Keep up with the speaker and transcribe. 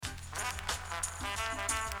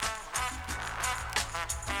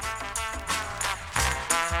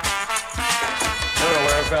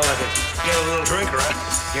fella could get a little drink around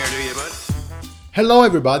here, do you, bud? Hello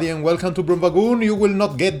everybody and welcome to Brumvagoon. You will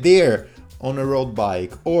not get there on a road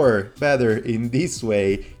bike, or better, in this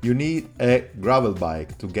way, you need a gravel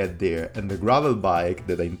bike to get there. And the gravel bike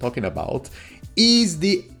that I'm talking about is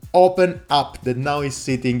the Open Up that now is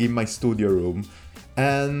sitting in my studio room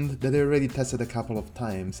and that I already tested a couple of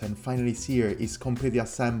times, and finally it's here, it's completely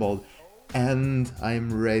assembled and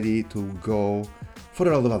I'm ready to go for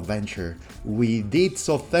a lot of adventure with it.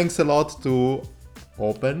 So thanks a lot to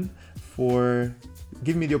Open for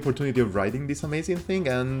giving me the opportunity of riding this amazing thing,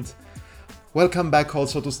 and welcome back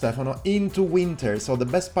also to Stefano into winter. So the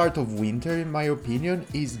best part of winter, in my opinion,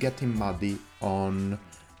 is getting muddy on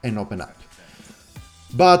an Open Up.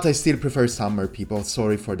 But I still prefer summer, people.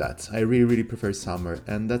 Sorry for that. I really prefer summer,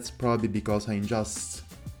 and that's probably because I'm just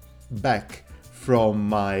back from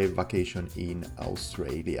my vacation in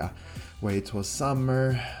Australia, where it was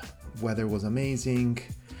summer, weather was amazing,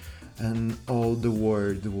 and all the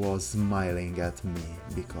world was smiling at me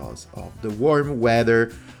because of the warm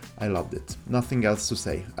weather. I loved it. Nothing else to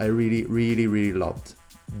say. I really loved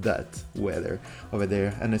that weather over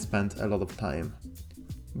there, and I spent a lot of time.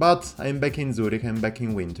 But I'm back in Zurich, I'm back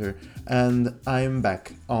in winter, and I'm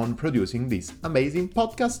back on producing this amazing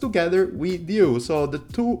podcast together with you. So the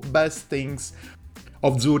two best things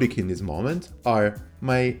of Zurich in this moment are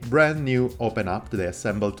my brand new Open Up that I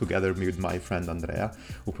assembled together with my friend Andrea,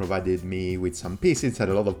 who provided me with some pieces, had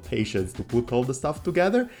a lot of patience to put all the stuff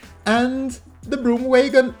together, and the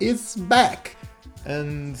Broomwagon is back.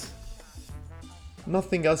 And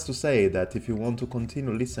nothing else to say that if you want to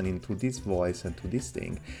continue listening to this voice and to this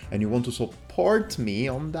thing, and you want to support me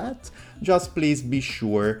on that, just please be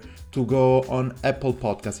sure to go on Apple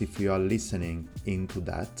Podcasts if you are listening into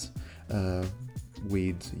that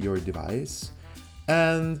with your device,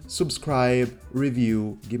 and subscribe,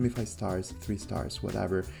 review, give me 5 stars, 3 stars,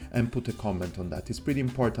 whatever, and put a comment on that. It's pretty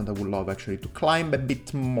important. I would love actually to climb a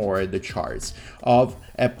bit more the charts of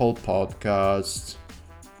Apple Podcasts.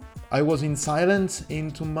 I was in silence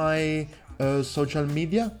into my social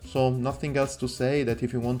media, so nothing else to say. That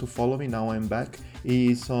if you want to follow me, now I'm back,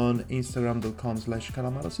 is on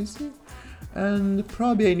instagram.com/calamarosissi. And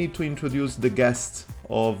probably I need to introduce the guest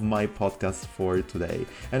of my podcast for today.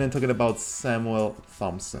 And I'm talking about Samuel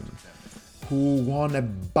Thompson, who won a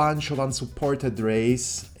bunch of unsupported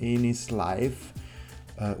race in his life.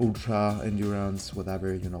 Ultra, endurance,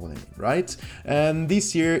 whatever, you know what I mean, right? And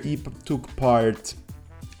this year he took part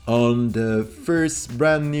on the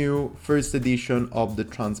brand new first edition of the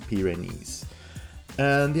Trans-Pyrenees,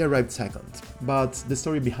 and he arrived second, but the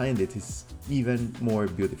story behind it is even more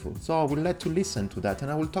beautiful. So I will let you listen to that, and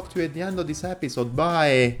I will talk to you at the end of this episode.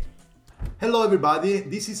 Bye! Hello everybody,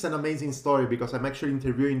 this is an amazing story because I'm actually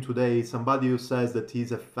interviewing today somebody who says that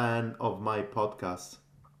he's a fan of my podcast.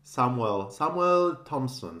 Samuel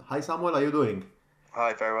Thompson. Hi Samuel, how are you doing?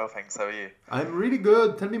 Hi, very well, thanks. How are you? I'm really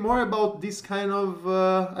good. Tell me more about this kind of,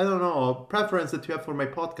 preference that you have for my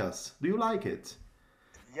podcast. Do you like it?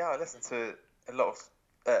 Yeah, I listen to a lot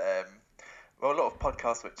of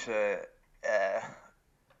podcasts which are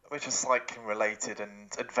cycling related and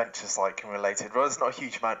adventure cycling related. Well, there's not a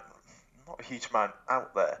huge amount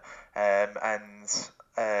out there. I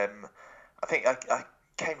think I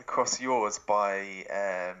came across yours by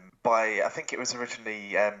I think it was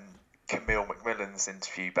originally Camille McMillan's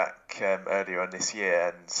interview back earlier on this year,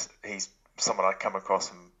 and he's someone I'd come across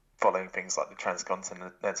from following things like the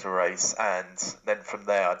Transcontinental Race, and then from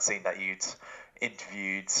there I'd seen that you'd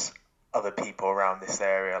interviewed other people around this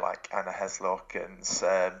area like Anna Heslock, and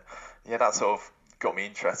that sort of got me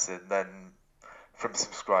interested. And then from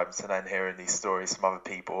subscribing to then hearing these stories from other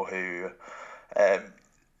people who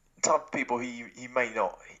type of people who you may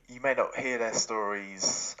not hear their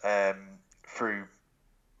stories through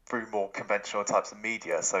more conventional types of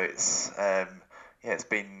media. So it's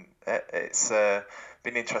been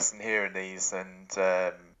interesting hearing these and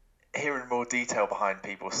hearing more detail behind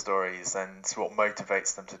people's stories and what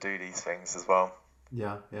motivates them to do these things as well.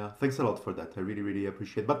 Yeah. Thanks a lot for that. I really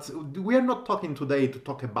appreciate it. But we are not talking today to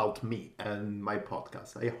talk about me and my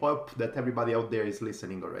podcast. I hope that everybody out there is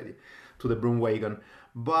listening already to the Broomwagon.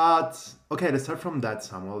 But okay, let's start from that,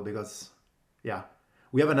 Samuel, because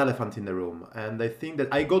we have an elephant in the room, and I think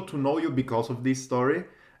that I got to know you because of this story,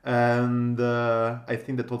 and I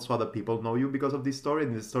think that also other people know you because of this story,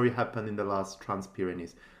 and the story happened in the last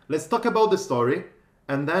Trans-Pyrenees. Let's talk about the story,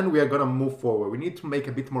 and then we are gonna move forward. We need to make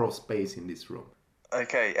a bit more of space in this room.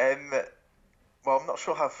 Okay, well, I'm not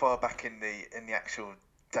sure how far back in the actual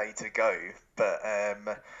day to go, but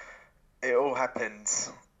it all happened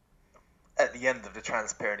at the end of the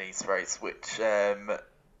Trans-Pyrenees race, which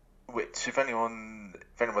which if anyone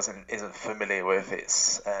isn't familiar with,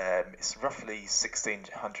 it's roughly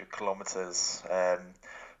 1,600 kilometers.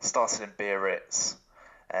 Started in Biarritz.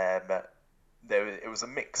 It was a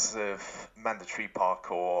mix of mandatory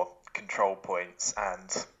parkour, control points,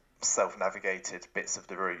 and self-navigated bits of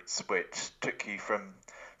the routes, which took you from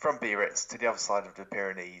Biarritz to the other side of the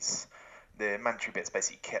Pyrenees. The mandatory bits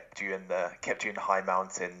basically kept you in the high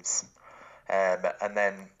mountains, and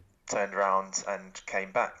then turned around and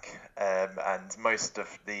came back. And most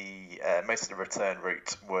of the return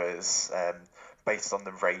route was based on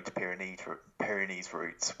the Raid Pyrenees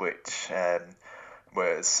route, which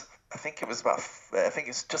was I think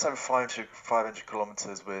it's just over 500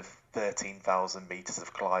 kilometers with 13,000 meters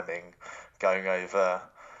of climbing, going over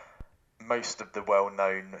most of the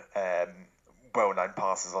well-known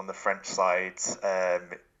passes on the French side,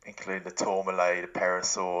 including the Tourmalet, the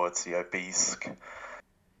Peyresourde, the Aubisque.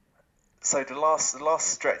 So the last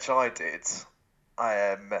stretch I did,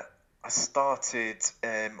 I started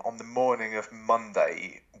on the morning of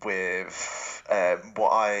Monday with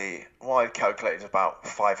what I calculated about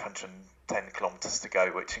 510 kilometers to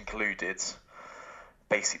go, which included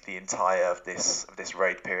basically the entire of this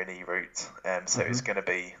Raid Pyrenees route. So it's going to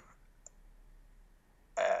be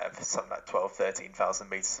something like 13,000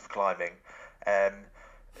 meters of climbing. And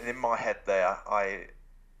in my head there,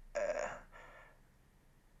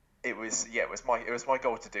 it was my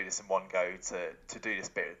goal to do this in one go, to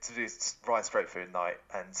ride straight through the night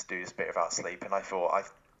and to do this bit without sleep. And I thought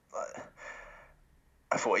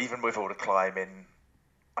even with all the climbing,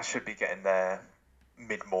 I should be getting there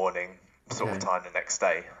mid-morning sort of time the next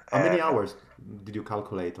day. How many hours did you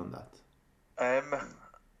calculate on that?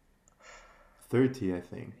 30, I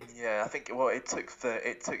think. Yeah, I think it took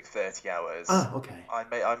 30 hours. Ah, okay. I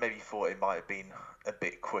maybe thought it might have been a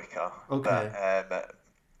bit quicker. Okay.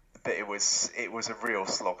 But it was a real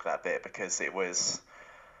slog, that bit, because it was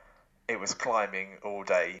climbing all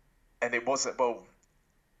day, and it wasn't, well,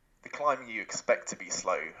 the climbing you expect to be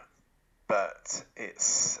slow, but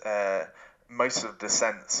it's most of the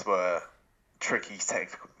descents were tricky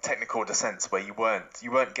technical descents where you weren't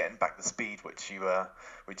getting back the speed which you were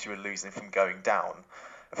losing from going down,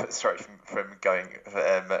 from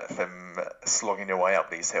slogging your way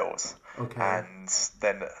up these hills. Okay. And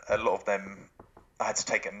then a lot of them I had to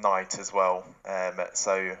take at night as well,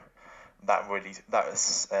 so that really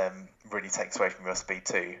takes away from your speed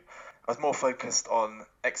too. I was more focused on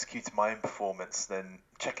executing my own performance than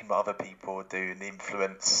checking what other people do, and the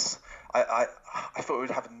influence. I thought it would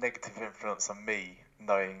have a negative influence on me,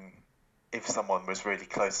 knowing if someone was really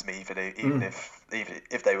close to me, even if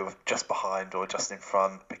they were just behind or just in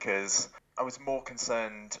front, because I was more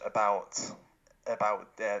concerned about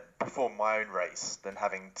perform my own race than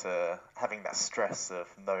having that stress of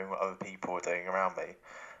knowing what other people were doing around me.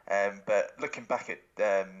 But looking back at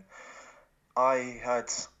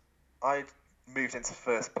I moved into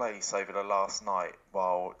first place over the last night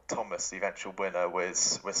while Thomas, the eventual winner,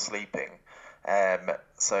 was sleeping.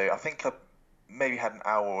 So I think I maybe had an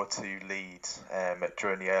hour or two lead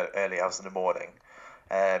during the early hours in the morning.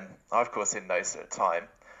 I of course didn't notice it at the time,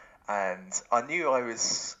 and I knew I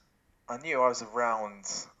was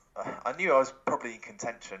probably in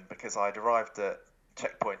contention because I'd arrived at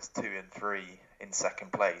checkpoints 2 and 3 in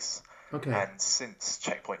second place. Okay. And since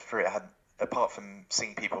checkpoint 3, I hadn't, apart from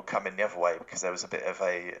seeing people come in the other way because there was a bit of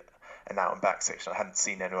an out and back section, I hadn't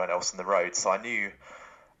seen anyone else on the road. So I knew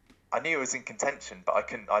it was in contention, but I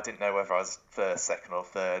didn't know whether I was first, second, or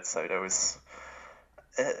third. So there was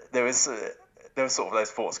sort of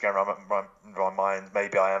those thoughts going around my mind.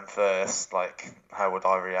 Maybe I am first. Like, how would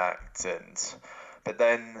I react? But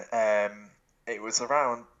then it was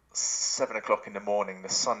around 7 o'clock in the morning. The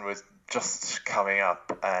sun was just coming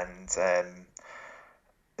up, and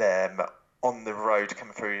on the road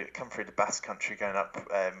coming through the Basque Country, going up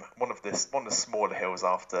one of the smaller hills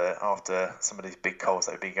after some of these big cols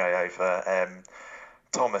that had been going over.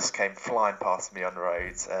 Thomas came flying past me on the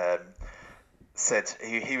road. Said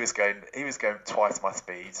he was going twice my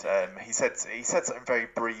speed. He said something very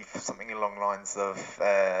brief, something along the lines of,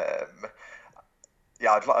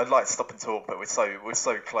 yeah, I'd like to stop and talk, but we're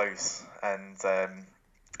so close. And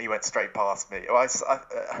he went straight past me. Well, I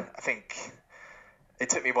think it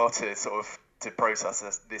took me a while to process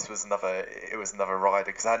this. It was another rider,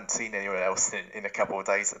 because I hadn't seen anyone else in a couple of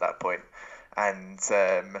days at that point. And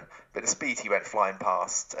but the speed he went flying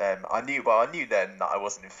past, I knew then that I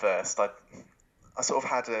wasn't in first. I sort of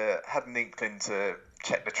had an inkling to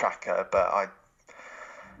check the tracker, but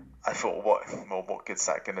I thought, what good's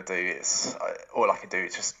that going to do? All I can do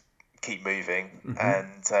is just keep moving. Mm-hmm.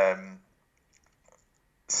 And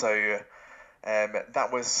so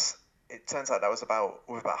that was it turns out that was about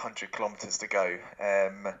 100 kilometers to go.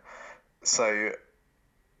 So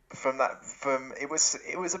it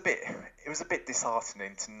was a bit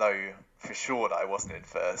disheartening to know for sure that I wasn't in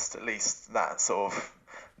first. At least that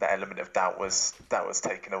element of doubt was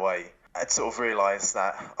taken away. I'd sort of realised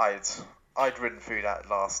that I'd ridden through that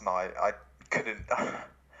last night. I couldn't.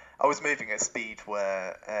 I was moving at a speed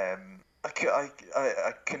where I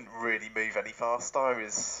couldn't really move any faster.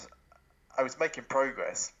 I was making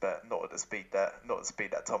progress, but not at the speed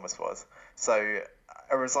that Thomas was. So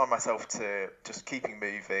I resigned myself to just keeping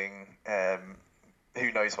moving.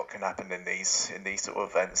 Who knows what can happen in these sort of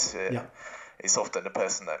events? It's often the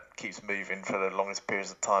person that keeps moving for the longest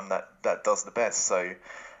periods of time that does the best. So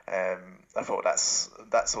I thought that's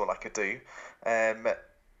all I could do.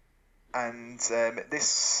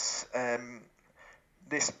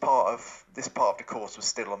 This part of the course was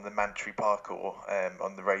still on the mandatory parcours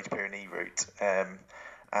on the Rage Pyrenees route,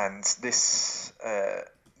 and this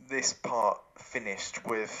part finished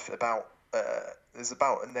with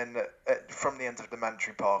and then from the end of the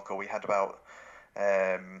mandatory parcours we had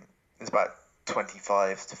there's about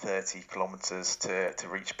 25 to 30 kilometers to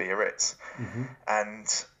reach Biarritz,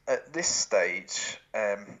 and at this stage,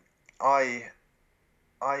 I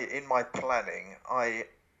in my planning I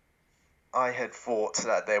had thought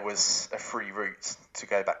that there was a free route to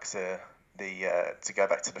go back to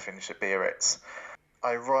the finish at Biarritz.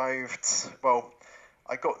 I arrived. Well,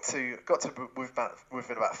 I got to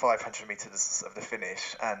within about 500 meters of the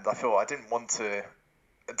finish, and I thought I didn't want to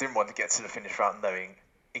get to the finish without knowing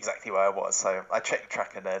exactly where I was. So I checked the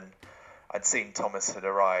track, and then I'd seen Thomas had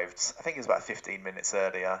arrived. I think it was about 15 minutes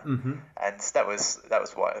earlier, and that was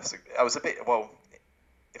why I was a bit. Well,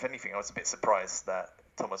 if anything, I was a bit surprised that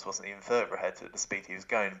Thomas wasn't even further ahead at the speed he was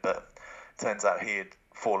going, but turns out he had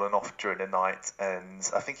fallen off during the night, and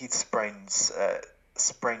I think he'd sprained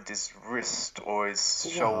his wrist or his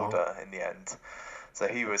shoulder in the end, so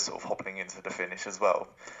he was sort of hobbling into the finish as well,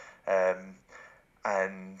 and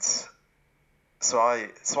so I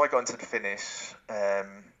got into the finish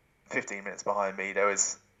 15 minutes behind me. There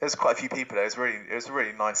was quite a few people there. It was a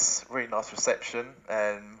really nice reception,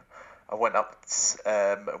 and I went up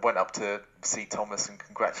to see Thomas and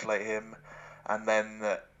congratulate him, and then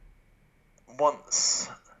once,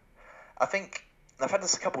 I think I've had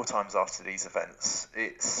this a couple of times after these events.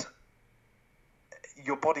 It's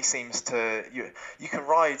your body seems to you can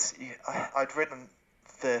ride. I'd ridden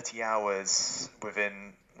 30 hours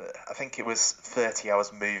within. I think it was 30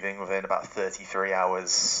 hours moving within about 33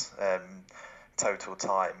 hours total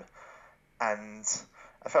time, and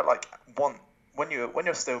I felt like when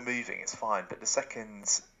you're still moving, it's fine, but the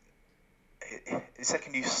second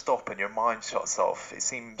you stop and your mind shuts off, it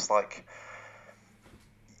seems like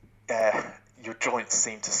your joints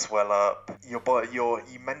seem to swell up, you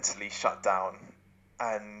mentally shut down,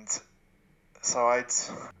 and so I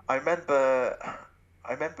remember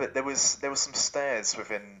there was some stairs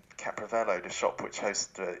within Capravello, the shop which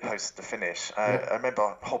hosted the finish. I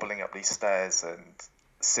remember hobbling up these stairs and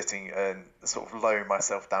sitting and sort of lowering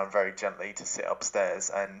myself down very gently to sit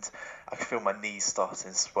upstairs, and I could feel my knees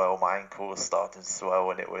starting to swell, my ankles starting to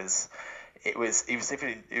swell, and it was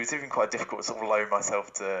even quite difficult to sort of lower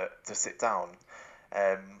myself to sit down,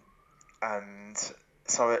 and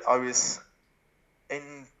so I was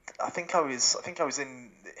in. I think I was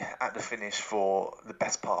in at the finish for the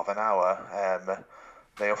best part of an hour.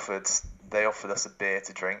 They offered us a beer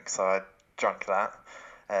to drink, so I drank that,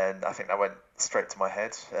 and I think that went straight to my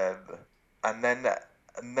head. And then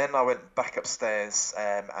I went back upstairs,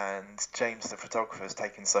 and James, the photographer, was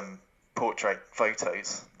taking some portrait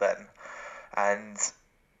photos then, and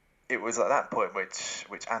it was at that point which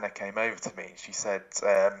Anna came over to me. She said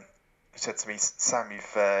to me, "Sam, you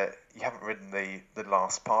haven't ridden the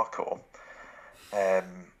last parcours,"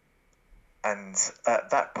 and at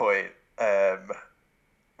that point, I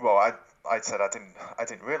said I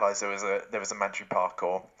didn't realise there was a mandatory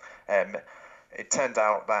parcours. It turned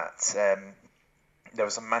out that there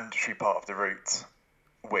was a mandatory part of the route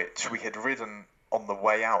which we had ridden on the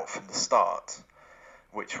way out from the start,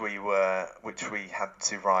 which we had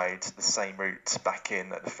to ride the same route back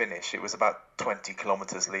in at the finish. It was about 20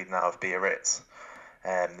 kilometres leading out of Biarritz,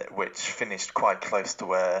 which finished quite close to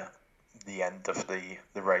where the end of the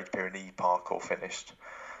Rage Pyrenees parcours finished.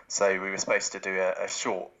 So we were supposed to do a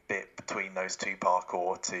short bit between those two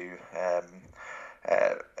parcours to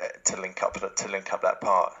link up that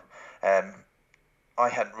part. I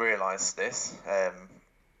hadn't realised this. I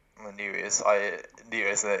knew it was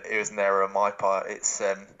an error on my part. It's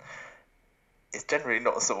generally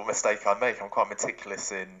not the sort of mistake I make. I'm quite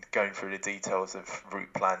meticulous in going through the details of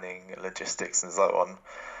route planning, logistics, and so on.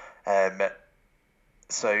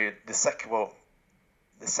 So the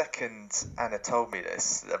second Anna told me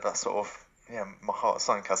this, that sort of, my heart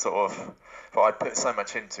sunk. I sort of, but I'd put so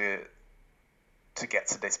much into it to get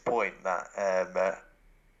to this point that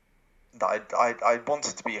I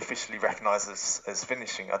wanted to be officially recognised as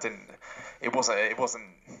finishing. I didn't. It wasn't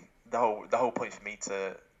the whole point for me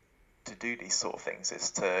to do these sort of things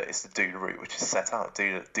is to do the route which is set out,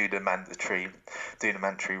 do the mandatory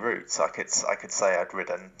route. So I could say I'd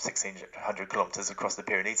ridden 1,600 kilometres across the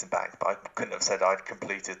Pyrenees and back, but I couldn't have said I'd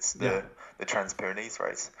completed the Trans Pyrenees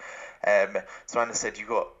race. So Anna said you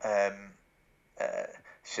got.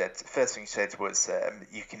 First thing she said was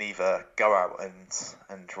you can either go out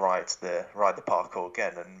and ride the parkour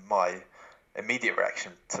again, and my immediate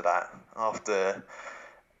reaction to that after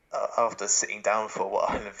sitting down for a while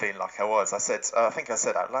and feeling like I was, I think I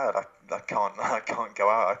said out loud, I can't go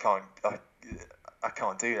out, I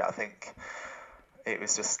can't do that. I think it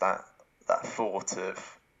was just that thought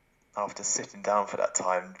of, after sitting down for that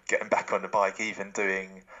time, getting back on the bike, even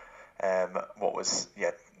doing what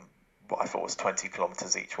I thought was 20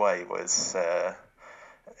 kilometers each way was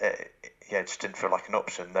it just didn't feel like an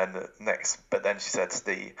option. Then she said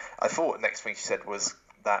I thought the next thing she said was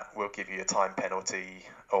that we'll give you a time penalty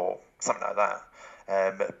or something like that.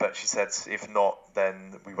 But she said if not,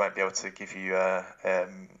 then we won't be able to give you a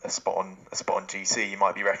spot on GC. You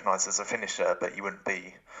might be recognised as a finisher, but you wouldn't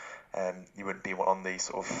be on the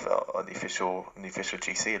sort of on the official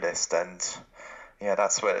GC list. And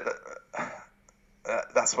that's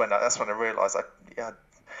when I realised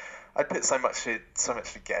I'd put so much to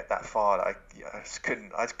get that far that I just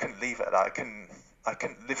couldn't leave it at that. I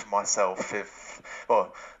couldn't live with myself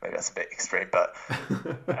well, maybe that's a bit extreme, but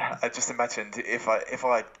I just imagined if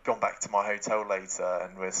I'd gone back to my hotel later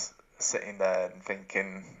and was sitting there and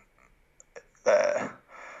thinking,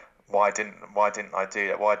 why didn't I do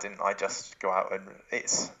that? Why didn't I just go out and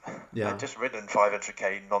I'd just ridden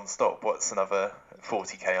 500k non-stop. What's another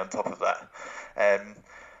 40k on top of that?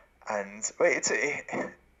 And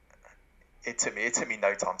it took me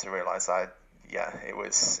no time to realise it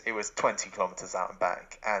was 20 kilometres out and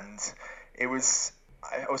back, and I was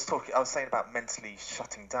saying about mentally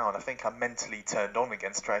shutting down. I think I mentally turned on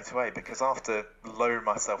again straight away, because after lowering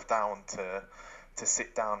myself down to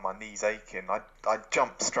sit down, my knees aching, I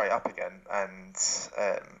jumped straight up again, and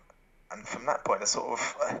from that point I sort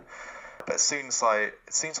of but as soon as I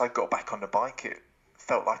got back on the bike, it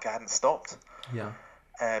felt like I hadn't stopped.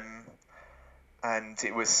 And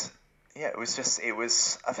it was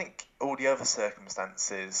I think all the other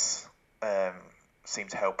circumstances seemed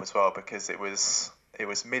to help as well, because it was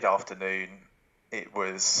mid-afternoon, it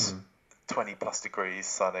was 20 plus degrees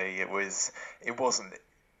sunny. It wasn't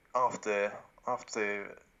after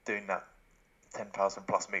doing that 10,000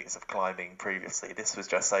 plus meters of climbing previously. This was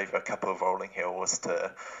just over a couple of rolling hills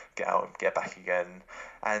to get out and get back again.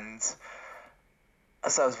 And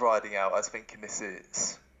as I was riding out, I was thinking,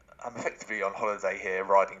 I'm effectively on holiday here,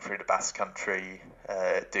 riding through the Basque Country,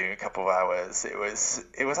 doing a couple of hours. It was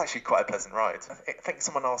actually quite a pleasant ride. I think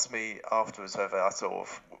someone asked me afterwards whether I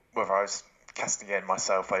was casting in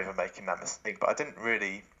myself over making that mistake, but I didn't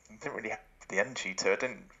really have the energy to. I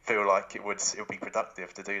didn't feel like it would be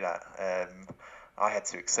productive to do that. I had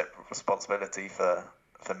to accept responsibility for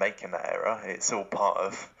making that error. It's all part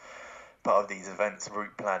of these events,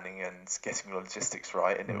 route planning and getting the logistics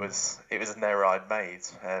right, and it was an error I'd made.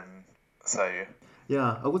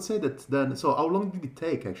 Yeah, I would say that then. So how long did it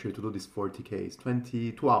take actually to do this 40Ks?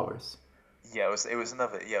 22 hours. Yeah, it was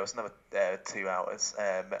another 2 hours,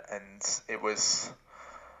 and it was,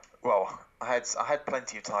 well, I had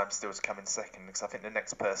plenty of time still to come in second, because I think the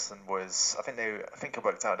next person was, I think I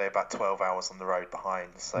worked out they were about 12 hours on the road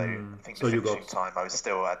behind. So I think the finishing time I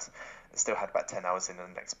still had about 10 hours in the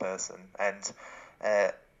next person. And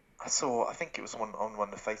I think it was on one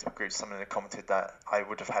of the Facebook groups, someone had commented that I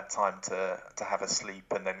would have had time to have a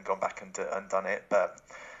sleep and then gone back and done it, but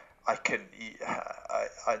I couldn't.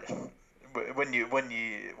 When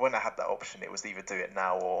I had that option, it was either do it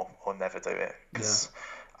now or never do it, because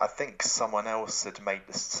I think someone else had made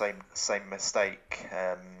the same mistake,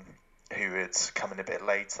 who had come in a bit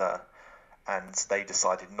later, and they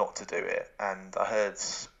decided not to do it. And I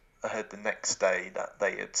heard the next day that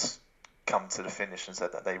they had come to the finish and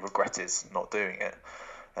said that they regretted not doing it.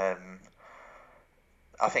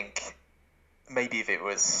 I think maybe if it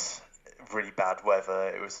was really bad weather,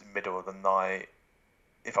 it was middle of the night,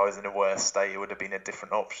 if I was in a worse state, it would have been a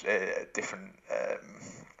different option, a different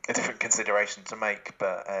consideration to make.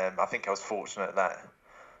 But I think I was fortunate that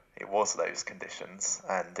it was those conditions,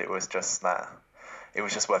 and it was just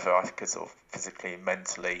whether I could sort of physically,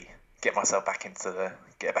 mentally get myself back into the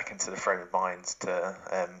frame of mind to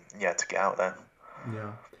to get out there.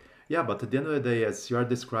 Yeah. Yeah, but at the end of the day, as you are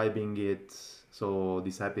describing it, so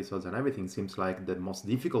these episodes and everything seems like the most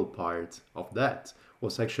difficult part of that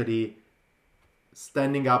was actually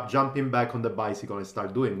standing up, jumping back on the bicycle and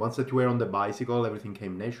start doing. Once that you were on the bicycle, everything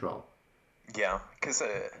came natural. Yeah, because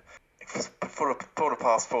for the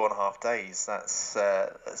past 4.5 days, that's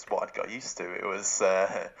what I'd got used to. It was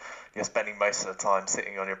you're spending most of the time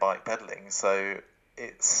sitting on your bike pedaling, so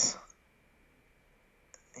it's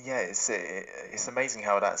it's amazing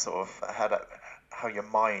how that sort of how your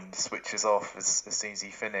mind switches off as soon as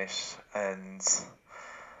you finish, and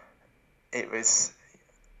it was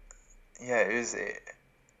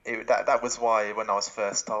that was why when I was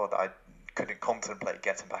first told I couldn't contemplate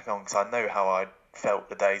getting back on, because I know how I felt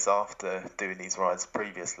the days after doing these rides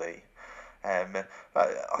previously. But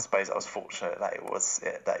I suppose I was fortunate that it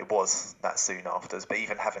was that soon after. But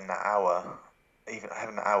even having that hour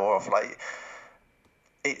off, like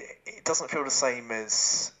it doesn't feel the same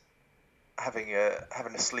as having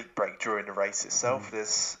a sleep break during the race itself.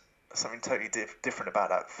 There's something totally different about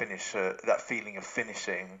that finish, that feeling of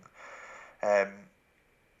finishing.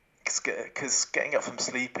 Because getting up from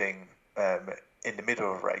sleeping in the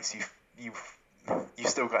middle of a race, you've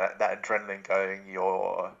still got that adrenaline going.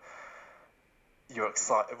 You're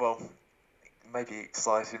excited. Well, maybe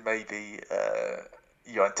excited. Maybe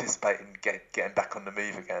you're anticipating getting back on the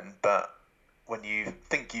move again. But when you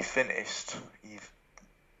think you've finished,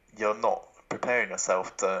 you're not preparing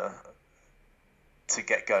yourself to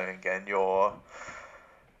get going again.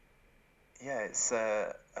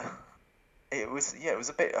 It was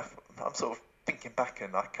a bit. I'm sort of thinking back,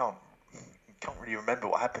 and I can't really remember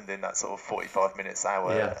what happened in that sort of 45 minutes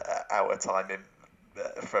hour time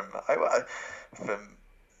from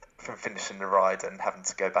finishing the ride and having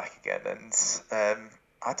to go back again. And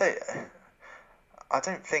I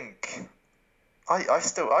don't think I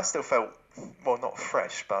still felt, well, not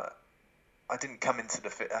fresh, but I didn't come into the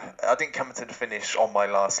finish on my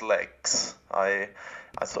last legs. I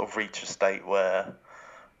sort of reached a state where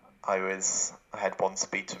I had one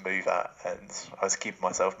speed to move at, and I was keeping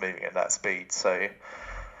myself moving at that speed. So,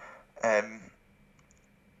 it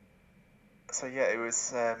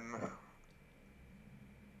was.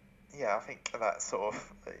 I think that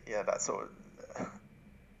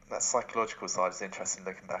that psychological side is interesting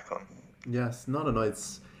looking back on. Yes, no.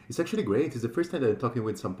 It's actually great. It's the first time that I'm talking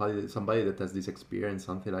with somebody that has this experience,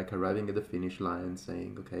 something like arriving at the finish line and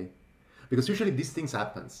saying, okay. Because usually these things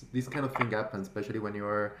happens. This kind of thing happens, especially when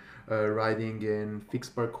you're riding in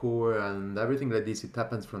fixed parkour and everything like this. It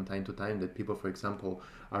happens from time to time that people, for example,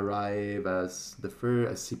 arrive as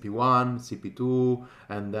CP1, CP2,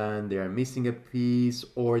 and then they are missing a piece,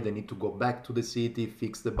 or they need to go back to the city,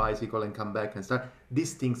 fix the bicycle, and come back and start.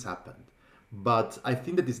 These things happen. But I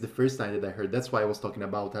think that is the first time that I heard. That's why I was talking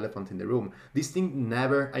about elephant in the room. This thing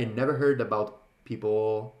I never heard about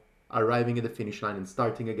people arriving at the finish line and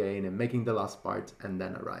starting again and making the last part and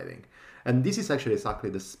then arriving. And this is actually exactly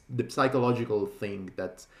the psychological thing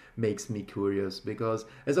that makes me curious, because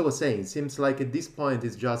as I was saying, it seems like at this point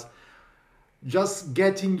it's just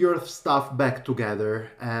getting your stuff back together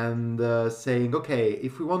and saying, okay,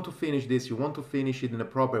 if we want to finish this, you want to finish it in a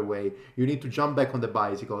proper way, you need to jump back on the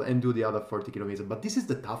bicycle and do the other 40 kilometers. But this is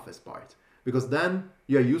the toughest part, because then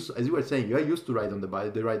you are used, as you were saying, you are used to ride the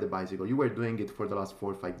bicycle. You were doing it for the last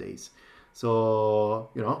 4 or 5 days. So,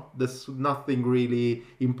 there's nothing really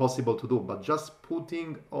impossible to do, but just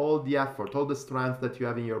putting all the effort, all the strength that you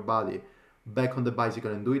have in your body back on the bicycle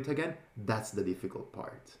and do it again, that's the difficult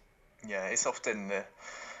part. Yeah, it's often you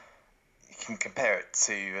can compare it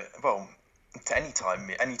to any time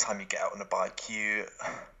you get out on a bike.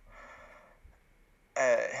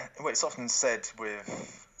 It's often said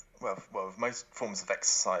with most forms of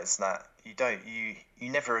exercise that you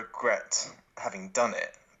never regret having done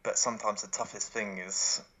it, but sometimes the toughest thing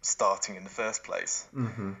is starting in the first place.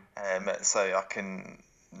 Mm-hmm. So I can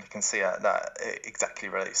see how that exactly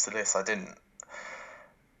relates to this. I didn't.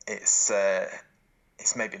 It's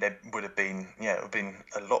maybe there would have been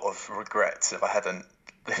a lot of regret if I hadn't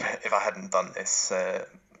done this,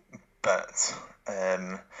 but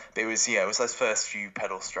it was those first few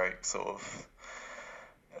pedal strokes sort of.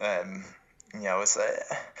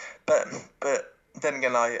 But then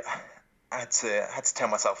again, I had to tell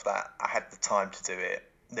myself that I had the time to do it.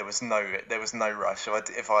 There was no rush.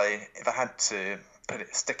 If I had to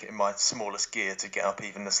stick it in my smallest gear to get up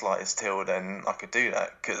even the slightest hill, then I could do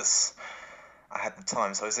that because I had the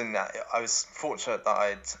time. So I was fortunate that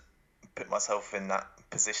I'd put myself in that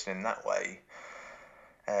position in that way.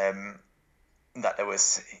 That there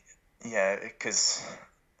was, because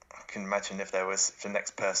I can imagine if the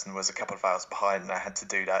next person was a couple of hours behind and I had to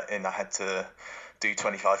do that, and I had to do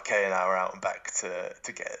 25k an hour out and back to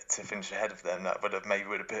finish ahead of them, that would have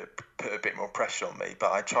put a bit more pressure on me.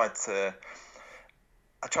 But I tried to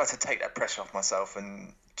take that pressure off myself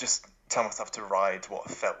and just tell myself to ride what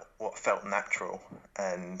felt natural,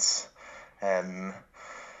 and that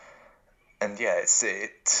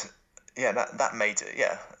made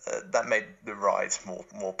it, that made the ride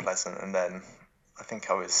more pleasant. And then I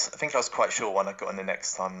think I was quite sure when I got in the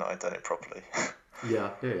next time that I'd done it properly.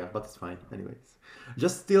 Yeah, but it's fine. Anyways,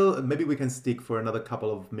 just still, maybe we can stick for another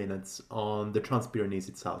couple of minutes on the Trans-Pyrenees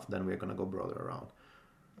itself, then we're gonna go broader around.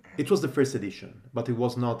 It was the first edition, but it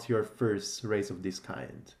was not your first race of this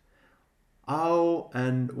kind. How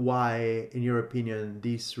and why, in your opinion,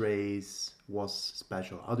 this race was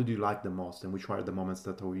special? How did you like the most, and which were the moments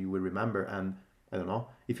that you will remember? And I don't know,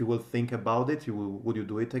 if you will think about it, would you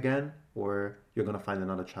do it again, or you're gonna find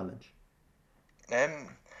another challenge?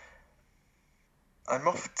 I'm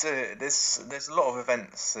off to there's a lot of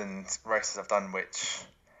events and races I've done which,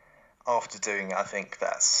 after doing it, I think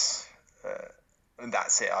that's it.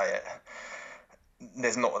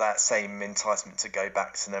 There's not that same enticement to go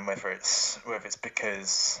back to them, whether it's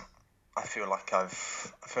because I feel like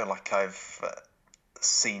I've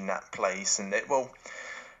seen that place, and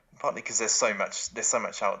partly because there's so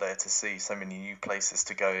much out there to see, so many new places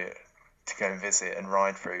to go and visit and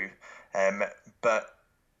ride through, but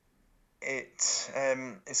it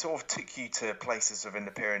sort of took you to places within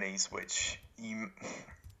the Pyrenees which you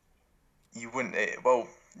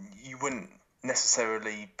wouldn't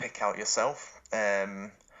necessarily pick out yourself.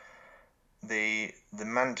 The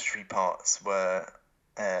mandatory parts were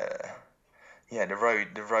the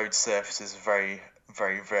road surface is very,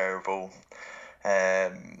 very variable.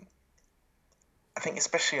 I think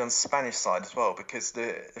especially on the Spanish side as well, because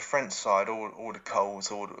the French side, all the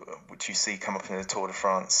cols, which you see come up in the Tour de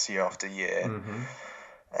France year after year,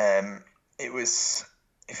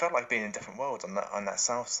 it felt like being in a different world on that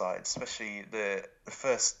south side. Especially the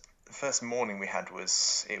first morning we had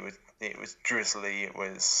was drizzly. It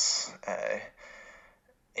was a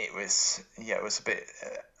bit.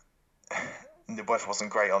 The weather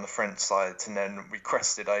wasn't great on the French side, and then we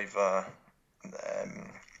crested over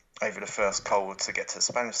the first col to get to the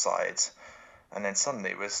Spanish side, and then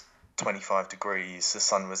suddenly it was 25 degrees. The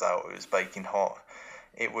sun was out. It was baking hot.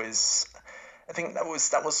 I think that was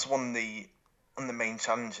one of the main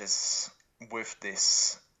challenges with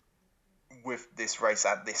this race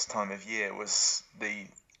at this time of year, was the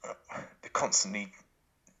constantly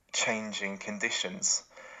changing conditions.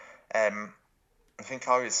 I think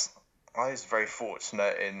I was very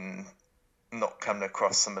fortunate in not coming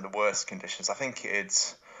across some of the worst conditions. I think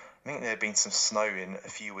there had been some snow in a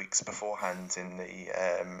few weeks beforehand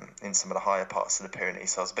in some of the higher parts of the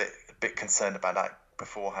Pyrenees, so I was a bit concerned about that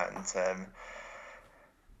beforehand.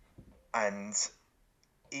 And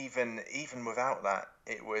even without that,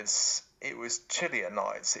 it was chilly at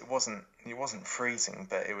nights. It wasn't freezing,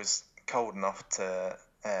 but it was cold enough to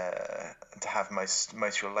have most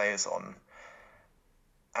of your layers on.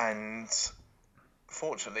 And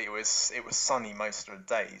fortunately, it was sunny most of the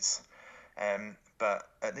days. But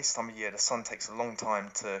at this time of year, the sun takes a long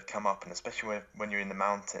time to come up, and especially when you're in the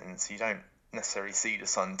mountains, you don't necessarily see the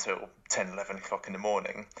sun till 10, 11 o'clock in the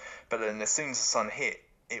morning. But then as soon as the sun hit,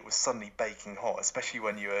 it was suddenly baking hot, especially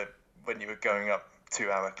when you were going up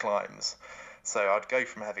 2-hour climbs. So I'd go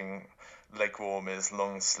from having leg warmers,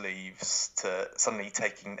 long sleeves, to suddenly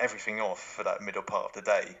taking everything off for that middle part of the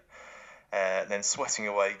day, then sweating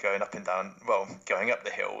away, going up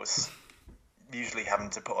the hills, usually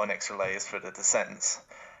having to put on extra layers for the descents.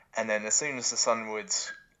 And then as soon as the sun would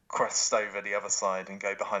crest over the other side and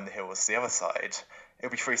go behind the hills to the other side, it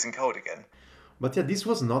would be freezing cold again. But yeah, this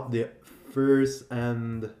was not the first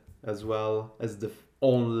and as well as the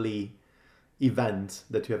only event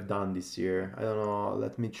that you have done this year. I don't know,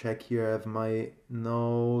 let me check here, I have my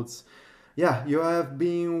notes. Yeah, you have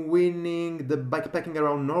been winning the bikepacking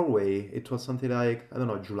around Norway. It was something like, I don't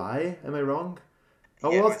know, July, am I wrong?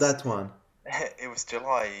 How was that one? It was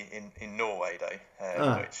July in Norway though,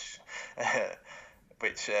 which I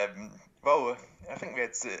think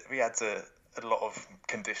we had a lot of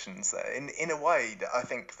conditions there. In a way, I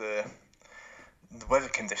think the weather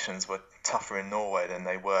conditions were tougher in Norway than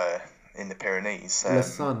they were in the Pyrenees.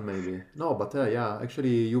 Less sun, maybe. No, but yeah,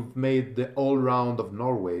 actually, you've made the all round of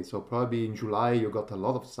Norway, so probably in July you got a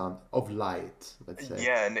lot of sun, of light, let's say.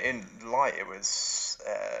 Yeah, and in light it was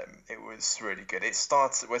really good.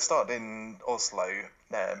 We started in Oslo,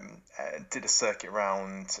 did a circuit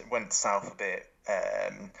round, went south a bit,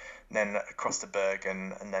 then across to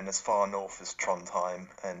Bergen, and then as far north as Trondheim,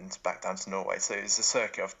 and back down to Norway. So it's a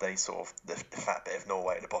circuit of the sort of the fat bit of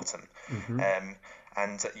Norway at the bottom.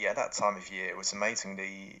 And yeah, that time of year it was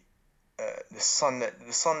amazingly. The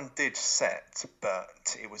sun did set,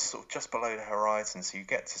 but it was sort of just below the horizon, so you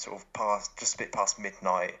get to sort of just a bit past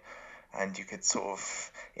midnight, and you could sort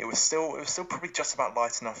of it was still probably just about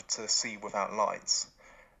light enough to see without lights.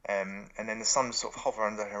 And then the sun would sort of hover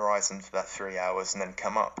under the horizon for about 3 hours and then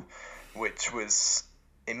come up, which was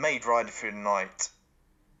it made riding through the night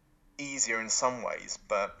easier in some ways,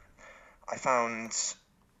 but I found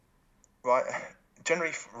right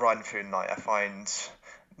generally riding through the night I find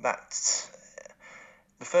that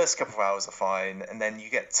the first couple of hours are fine, and then you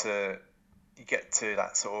get to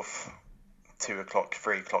that sort of 2 o'clock,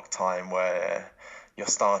 3 o'clock time where you're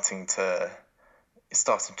starting to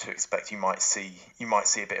expect you might see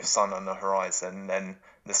a bit of sun on the horizon. And then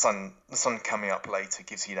the sun coming up later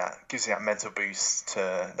gives you that mental boost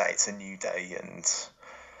to that it's a new day and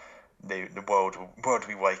the world will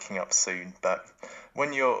be waking up soon. But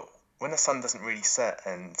when the sun doesn't really set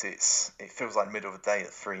and it feels like middle of the day at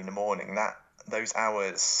 3 a.m, that those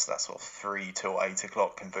hours, that sort of 3 till 8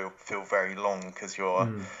 o'clock, can feel very long because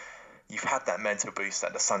you've had that mental boost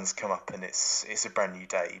that the sun's come up and it's a brand new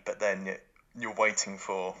day, but then you're waiting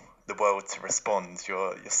for the world to respond.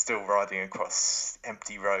 You're still riding across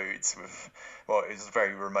empty roads it was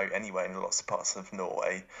very remote anyway in lots of parts of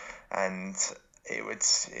Norway, and I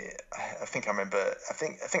think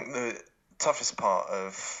the toughest part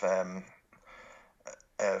of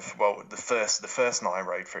the first night I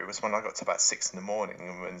rode through was when I got to about 6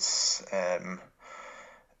 a.m,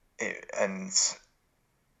 and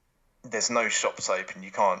there's no shops open.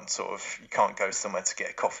 You can't go somewhere to get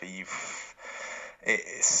a coffee.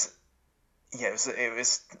 It was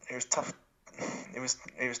tough.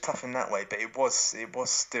 It was tough in that way, but it was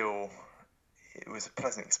a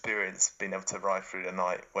pleasant experience being able to ride through the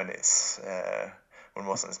night when when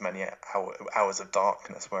wasn't as many hours of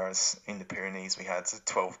darkness, whereas in the Pyrenees we had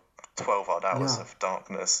 12 odd hours of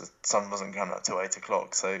darkness. The sun wasn't coming up till 8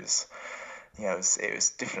 o'clock, so it was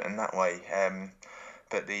different in that way.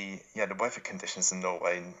 But the weather conditions in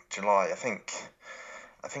Norway in July, I think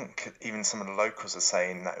even some of the locals are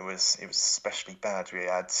saying that it was especially bad. We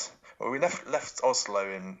left Oslo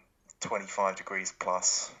in 25 degrees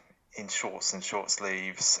plus in shorts and short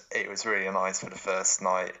sleeves. It was really nice for the first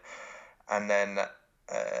night, and then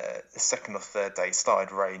the second or third day it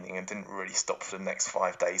started raining and didn't really stop for the next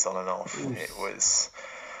 5 days on and off.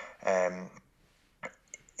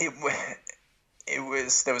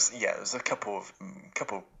 There was a couple of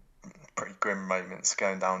pretty grim moments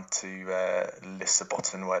going down to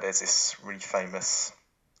Lissabotn, where there's this really famous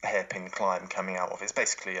hairpin climb coming out of. It's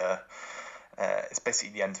basically the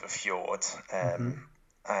end of a fjord,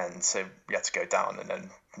 and so you had to go down and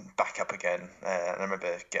then back up again. And I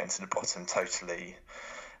remember getting to the bottom totally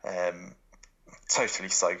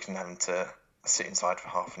soaked and having to sit inside for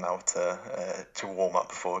half an hour to warm up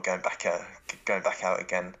before going back out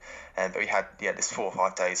again. But we had this 4 or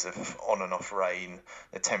 5 days of on and off rain.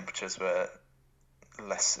 The temperatures were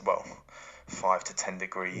 5 to 10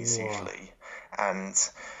 degrees usually, and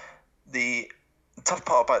the tough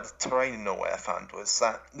part about the terrain in Norway I found was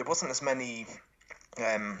that there wasn't as many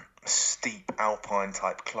steep alpine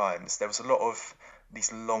type climbs. There was a lot of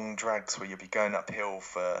these long drags where you'd be going uphill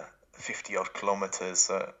for 50 odd kilometers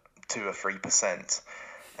at 2 or 3%,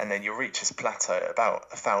 and then you'll reach this plateau at about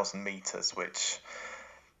 1,000 meters, which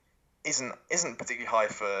isn't particularly high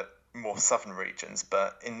for more southern regions,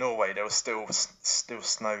 but in Norway there was still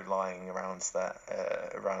snow lying around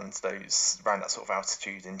around that sort of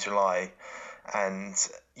altitude in July, and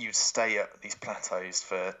you'd stay at these plateaus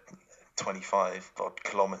for 25 odd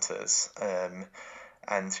kilometers, and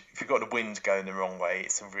if you've got the wind going the wrong way,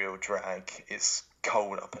 it's a real drag. It's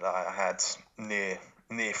cold up there. I had near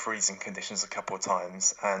freezing conditions a couple of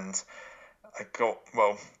times, and I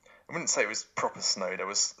wouldn't say it was proper snow. There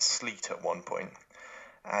was sleet at one point,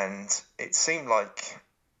 and it seemed like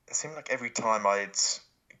every time I'd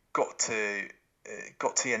got to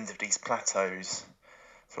the end of these plateaus,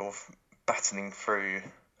 sort of battling through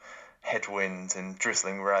headwind and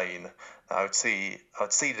drizzling rain, I would see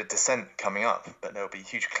the descent coming up, but there would be a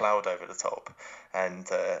huge cloud over the top. And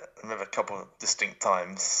I remember a couple of distinct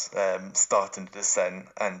times starting to descend,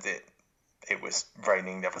 and it was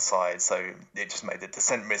raining the other side, so it just made the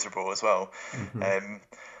descent miserable as well.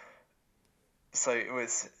 So it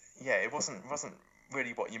wasn't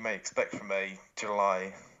really what you may expect from a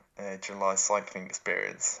July cycling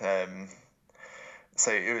experience.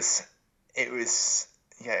 So it was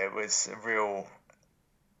a real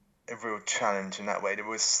a real challenge in that way. There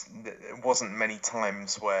wasn't many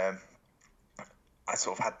times where I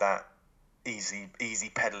sort of had that easy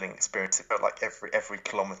pedaling experience. It felt like every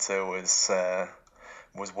kilometer was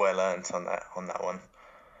well earned on that one.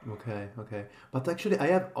 Okay. But actually,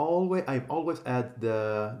 I've always had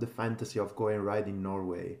the fantasy of going ride in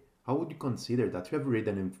Norway. How would you consider that? You have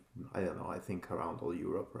ridden in, I don't know, I think around all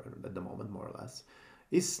Europe right, at the moment, more or less.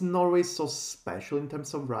 Is Norway so special in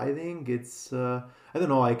terms of riding? It's, I don't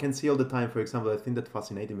know, I can see all the time, for example, the thing that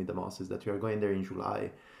fascinated me the most is that you are going there in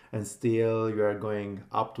July and still you are going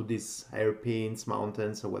up to these hairpins,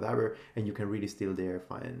 mountains, or whatever, and you can really still there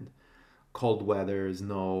find cold weather,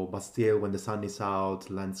 snow, but still when the sun is out,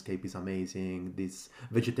 landscape is amazing. This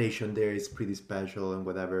vegetation there is pretty special and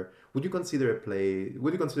whatever. Would you consider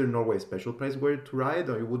Norway a special place where to ride,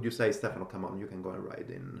 or would you say, Stefano, come on, you can go and ride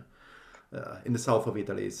in the south of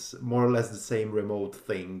Italy? It's more or less the same remote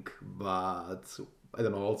thing, but I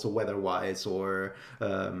don't know, also weather-wise or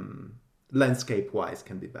landscape-wise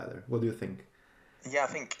can be better. What do you think? Yeah, I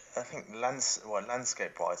think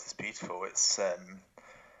landscape wise it's beautiful. It's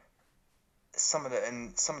some of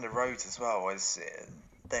the roads as well is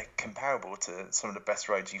they're comparable to some of the best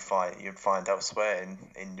roads you'd find elsewhere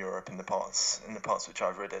in Europe in the parts which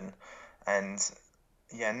I've ridden, and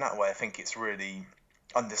yeah, in that way I think it's really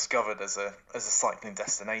undiscovered as a cycling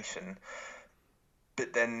destination.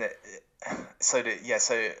 But then so the yeah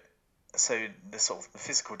so the sort of the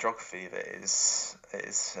physical geography of it is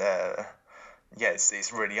yeah,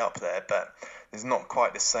 it's really up there, but there's not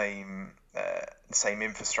quite the same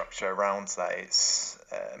infrastructure around that.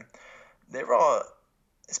 There are,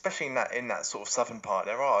 especially in that sort of southern part,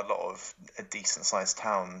 there are a lot of decent sized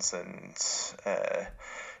towns, and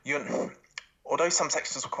you although some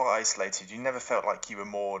sections were quite isolated, you never felt like you were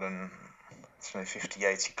more than, I don't know, 50,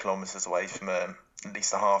 80 kilometers away from at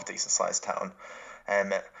least a half decent sized town.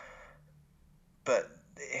 Um, but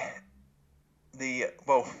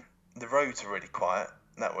well, the roads were really quiet.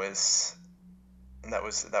 That was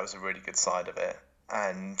a really good side of it.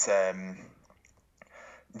 And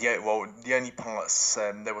yeah, well, the only parts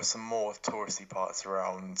there were some more touristy parts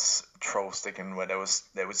around Trollstigen where there was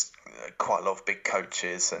quite a lot of big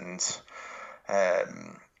coaches, and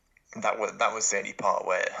um, that was the only part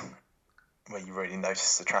where you really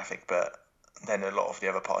noticed the traffic. But then a lot of the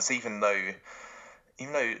other parts, even though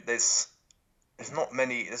there's not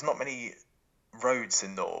many roads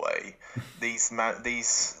in Norway,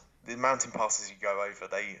 the mountain passes you go over,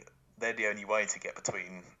 they're the only way to get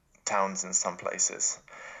between towns in some places.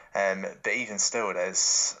 But even still,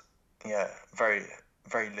 there's yeah very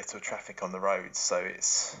very little traffic on the roads. So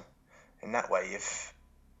it's in that way,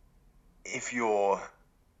 if you're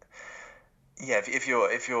yeah if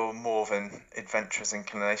you're more of an adventurous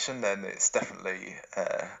inclination, then it's definitely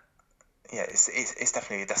yeah it's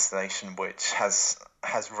definitely a destination which has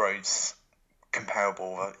roads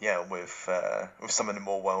comparable with some of the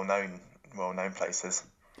more well known places.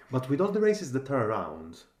 But with all the races that are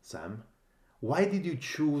around, Sam, why did you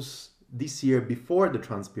choose this year before the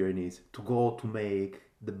Trans-Pyrenees to go to make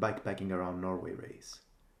the bikepacking around Norway race?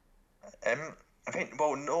 I think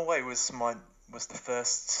well Norway was the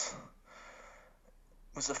first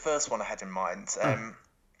one I had in mind.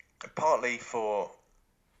 Partly for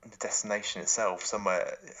the destination itself,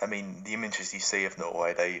 somewhere. I mean, the images you see of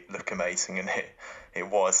Norway, they look amazing, and it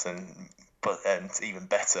was, and even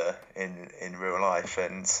better in real life.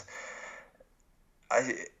 And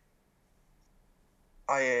I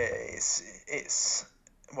it's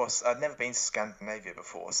was I'd never been to Scandinavia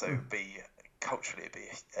before, so culturally it'd be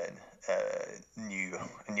a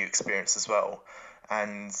new experience as well,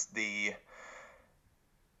 and the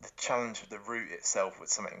challenge of the route itself was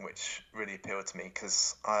something which really appealed to me,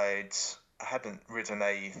 because I hadn't ridden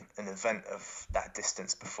an event of that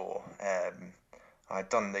distance before. I'd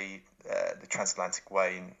done the Transatlantic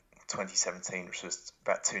Way in 2017, which was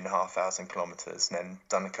about 2,500 kilometers, and then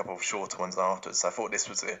done a couple of shorter ones afterwards. So I thought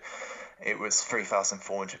it was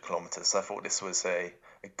 3,400 kilometers. So I thought this was a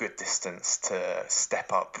good distance to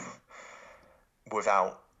step up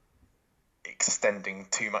without extending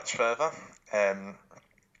too much further.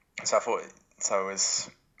 So I was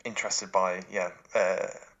interested by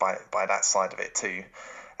that side of it too,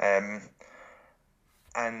 and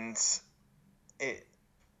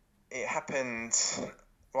it happened.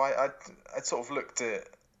 Well, I sort of looked at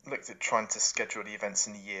trying to schedule the events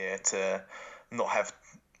in a year to not have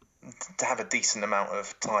a decent amount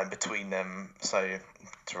of time between them, so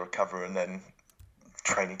to recover and then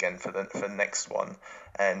train again for the next one.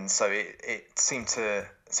 And so it seemed to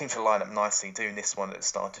line up nicely, doing this one at the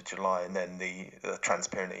start of July, and then the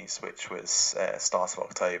Trans-Pyrenees, which was start of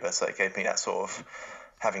October. So it gave me that sort of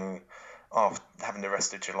having having the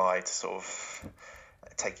rest of July to sort of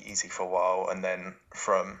take it easy for a while, and then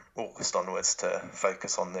from August onwards to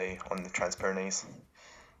focus on the Trans-Pyrenees.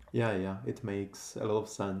 Yeah, it makes a lot of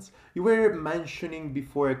sense. You were mentioning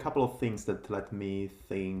before a couple of things that let me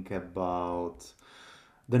think about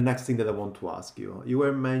the next thing that I want to ask you. You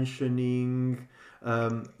were mentioning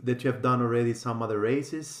that you have done already some other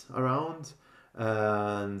races around,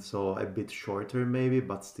 and so a bit shorter maybe,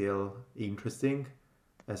 but still interesting,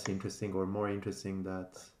 as interesting or more interesting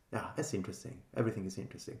that, yeah, as interesting. Everything is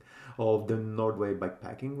interesting. Of the Norway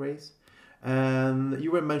bikepacking race. And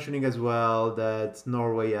you were mentioning as well that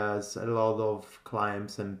Norway has a lot of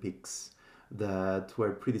climbs and peaks that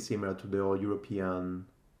were pretty similar to the European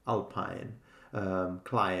alpine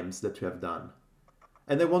climbs that you have done.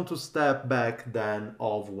 And I want to step back then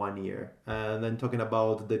of 1 year and then talking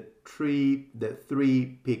about the three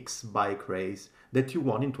peaks bike race that you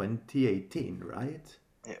won in 2018, right?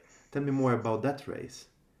 Yeah. Tell me more about that race.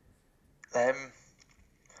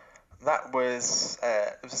 That was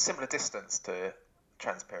it was a similar distance to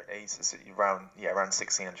Trans-Pyrenees. It's around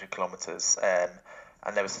 1,600 kilometers, and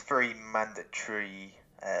there was three mandatory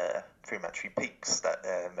peaks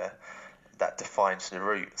that defined the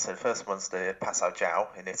route. So the first one's the Pass al Jiao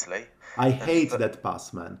in Italy. I hate that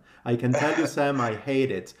pass, man. I can tell you, Sam, I hate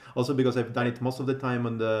it. Also because I've done it most of the time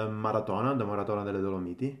on the Maratona delle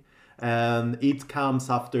Dolomiti. And it comes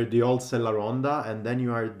after the old Sella Ronda, and then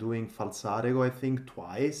you are doing Falzarego, I think,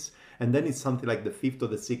 twice. And then it's something like the fifth or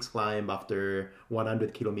the sixth climb after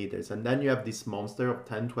 100 kilometers. And then you have this monster of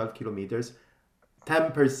 10, 12 kilometers,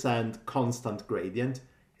 10% constant gradient.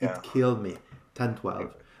 Yeah. It killed me. 10,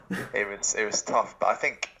 12. It was tough, but I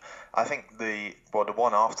think the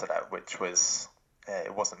one after that, which was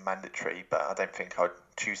it wasn't mandatory, but I don't think I'd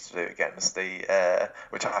choose to do it again. Was the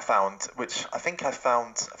which I think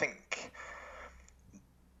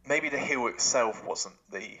maybe the hill itself wasn't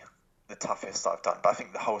the toughest I've done, but I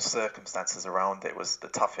think the whole circumstances around it was the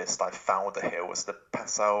toughest I found. The hill was the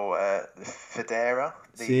Passo the Federa,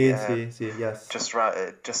 Yes. just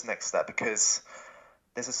next to that, because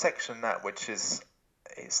there's a section that which is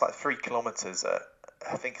it's like 3 kilometers at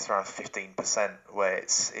I think it's around 15%, where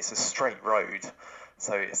it's a straight road,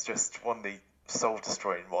 so it's just one of the soul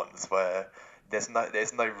destroying ones where there's no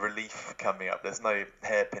relief coming up. There's no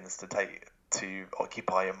hairpins to take to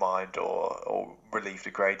occupy your mind or relieve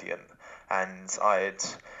the gradient. And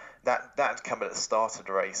that had come at the start of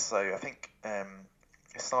the race, so I think it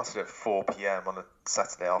started at 4 p.m. on a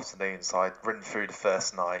Saturday afternoon. So I'd ridden through the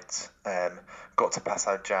first night, got to Pass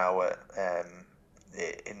al Jiao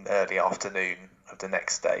in early afternoon of the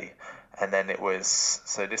next day, and then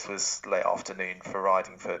this was late afternoon for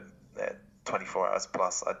riding for 24 hours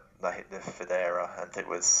plus. I hit the Federa, and it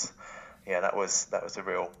was that was a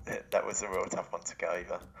real tough one to go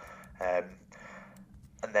over.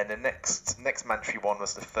 And then the next mandatory one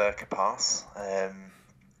was the Furka Pass, and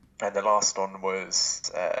the last one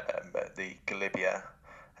was the Galibia,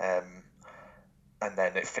 and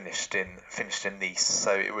then it finished in Nice.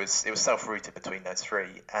 So it was self-routed between those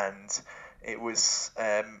three, and it was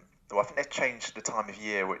I think they've changed the time of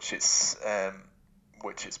year which is for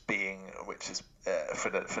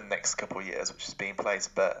the next couple of years, which is being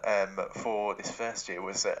placed. But for this first year it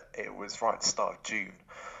was right at the start of June,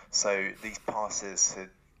 so these passes had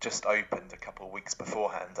just opened a couple of weeks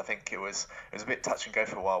beforehand. I think it was a bit touch and go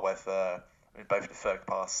for a while whether both the Furka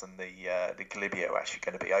Pass and the Galibia were actually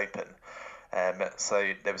going to be open.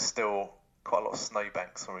 So there was still quite a lot of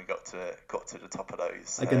snowbanks when we got to the top of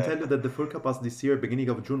those. I can tell you that the Furka Pass this year, beginning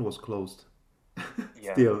of June, was closed.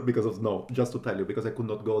 Yeah. Still, because of snow. Just to tell you, because I could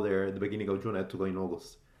not go there at the beginning of June, I had to go in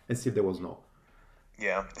August. And still there was snow.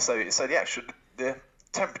 Yeah, so the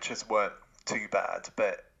temperatures weren't too bad,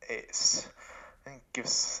 but I think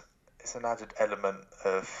it's an added element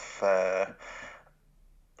of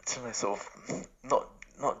sort of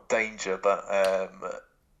not danger, but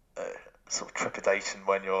sort of trepidation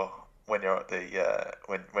when you're at the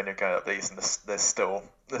when you're going up these, and there's still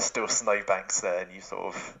snowbanks there, and you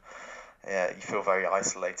sort of you feel very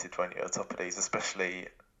isolated when you're at the top of these, especially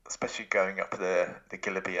going up the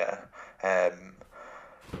Galibia.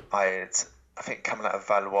 I think coming out of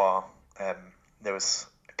Valois, there was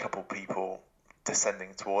a couple of people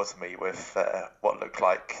descending towards me with what looked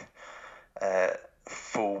like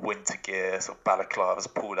full winter gear, sort of balaclavas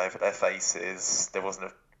pulled over their faces. There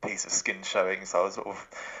wasn't a piece of skin showing, so I was sort of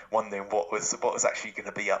wondering what was actually going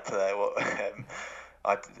to be up there.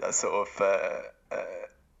 I sort of a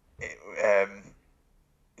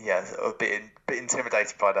bit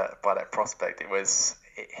intimidated by that prospect. It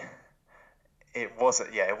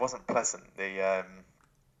wasn't pleasant.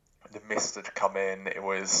 the mist had come in. It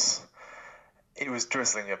was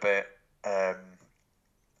drizzling a bit, and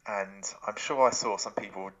I'm sure I saw some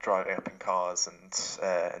people driving up in cars and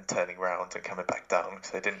turning around and coming back down because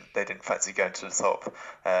they didn't fancy going to the top.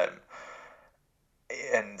 And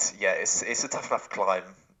yeah, it's a tough enough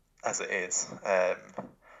climb as it is.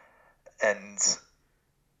 And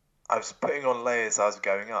I was putting on layers as I was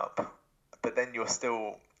going up, but then you're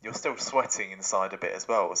still sweating inside a bit as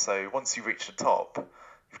well. So once you reach the top,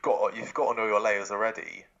 you've got on all your layers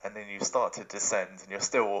already, and then you start to descend, and you're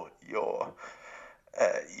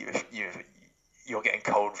getting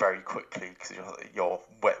cold very quickly because you're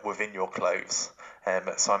wet within your clothes.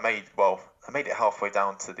 So I made it halfway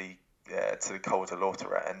down to the Col de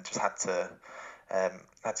Lortoret and just had to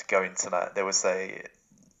go into that. There was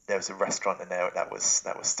a restaurant in there that was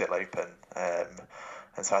still open, and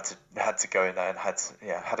so I had to go in there and had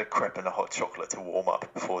a crepe and a hot chocolate to warm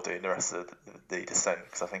up before doing the rest of the descent,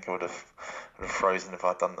 because I think I would have frozen if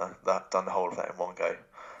I'd done the whole of that in one go.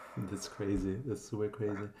 That's crazy. That's super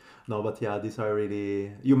crazy. No, but yeah, these are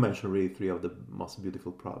really, you mentioned really three of the most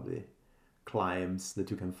beautiful probably climbs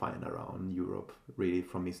that you can find around Europe, really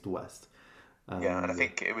from east to west. Yeah, and I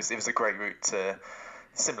think it was a great route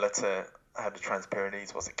similar to how the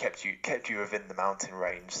Trans-Pyrenees was. It kept you within the mountain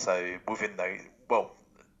range, so within those, well,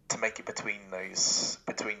 to make it between those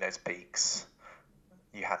peaks,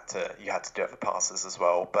 you had to do other passes as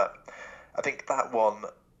well. But I think that one,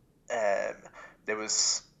 there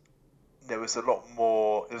was a lot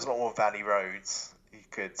more valley roads. You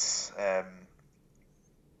could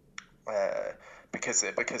because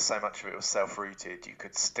so much of it was self-routed, you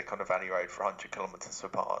could stick on a valley road for 100 kilometers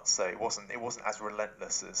apart. So it wasn't as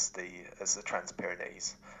relentless as the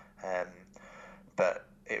Trans-Pyrenees, but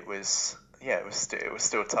it was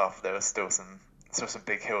still tough. There was still some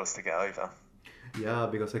big hills to get over. Yeah,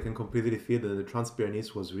 because I can completely feel that the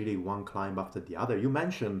Trans-Pyrenees was really one climb after the other. You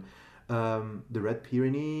mentioned the Red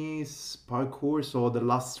Pyrenees parkour, so the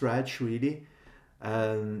last stretch really.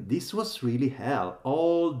 And this was really hell.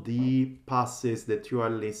 All the passes that you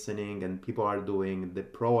are listening and people are doing, the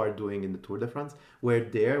pro are doing in the Tour de France, were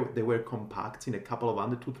there. They were compact in a couple of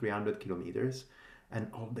 100 to 300 kilometers,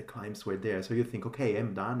 and all the climbs were there. So you think, okay,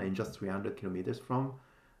 I'm done. I'm just 300 kilometers from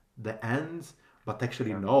the end. But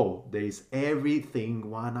actually, no, there is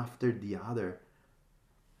everything one after the other.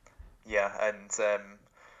 Yeah, and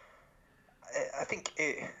I think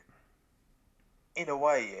in a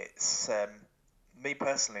way, it's me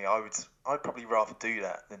personally. I'd probably rather do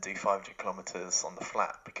that than do 500 kilometers on the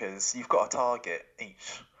flat, because you've got a target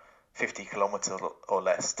each 50 kilometers or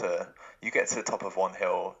less you get to the top of one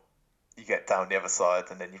hill, you get down the other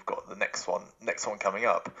side, and then you've got the next one coming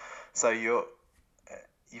up. So you've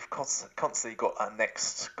constantly got that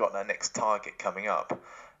next target coming up,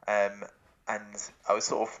 and I was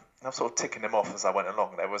sort of ticking them off as I went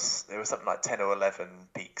along. There was something like 10 or 11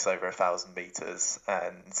 peaks over 1,000 meters,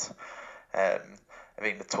 and I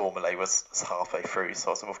mean the Tourmalet was halfway through, so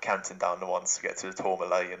I was sort of counting down the ones to get to the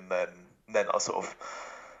Tourmalet, and then I was sort of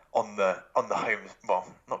on the home, well,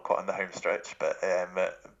 not quite on the home stretch, but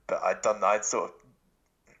I'd sort of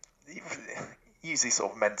use these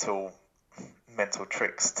sort of mental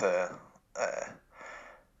tricks to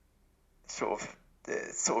sort of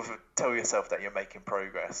tell yourself that you're making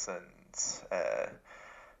progress, and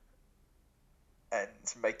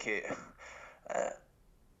make it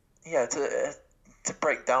to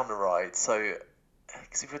break down the ride. So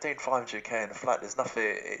because if you're doing 500k in a flat, there's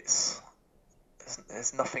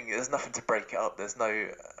nothing to break it up. There's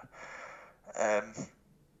no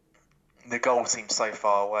the goal seems so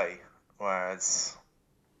far away, whereas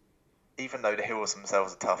even though the hills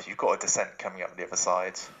themselves are tough, you've got a descent coming up the other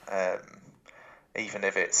side. Even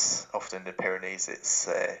if it's often the Pyrenees, it's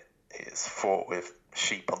fraught with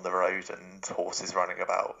sheep on the road and horses running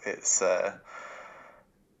about. It's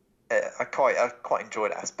I quite enjoy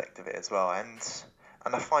that aspect of it as well, and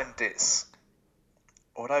I find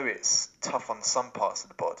although it's tough on some parts of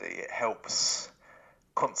the body, it helps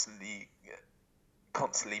constantly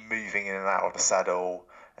moving in and out of the saddle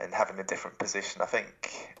and having a different position. I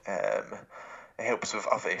think it helps with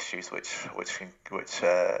other issues which can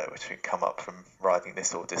come up from riding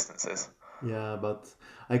this sort of distances. Yeah, but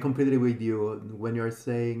I completely with you when you're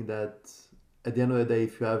saying that at the end of the day,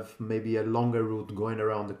 if you have maybe a longer route going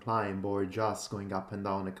around the climb or just going up and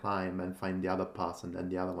down a climb and find the other pass and then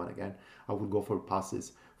the other one again, I would go for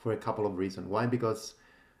passes for a couple of reasons. One, because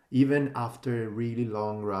even after really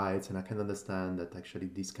long rides, and I can understand that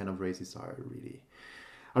actually these kind of races are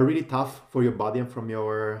really tough for your body and from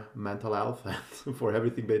your mental health and for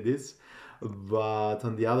everything like this. But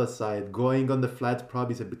on the other side, going on the flat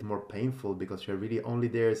probably is a bit more painful because you're really only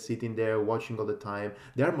there, sitting there, watching all the time.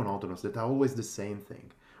 They are monotonous. They are always the same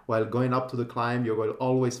thing. While going up to the climb, you will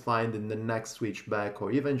always find in the next switchback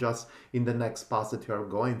or even just in the next pass that you are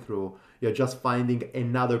going through, you're just finding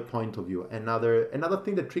another point of view, another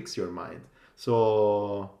thing that tricks your mind.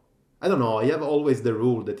 So I don't know. I have always the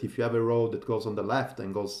rule that if you have a road that goes on the left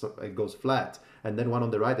and goes flat, and then one on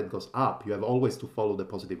the right that goes up, you have always to follow the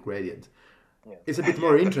positive gradient. Yeah, It's a bit yeah,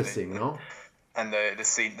 more definitely. interesting, no? And the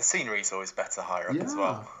scenery is always better higher up as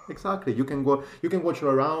well. Yeah, exactly. You can watch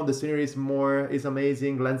around. The scenery is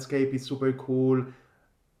amazing. Landscape is super cool.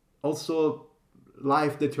 Also,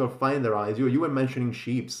 life that you'll find around you. You were mentioning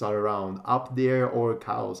sheeps are around up there or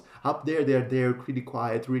cows. Up there, they're there, really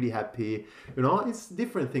quiet, really happy. You know, it's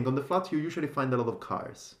different thing. On the flat, you usually find a lot of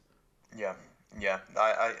cars. Yeah, yeah.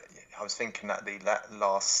 I was thinking that that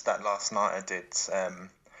last night I did.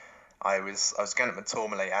 I was going up the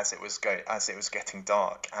Tourmalet as it was getting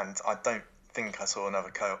dark, and I don't think I saw another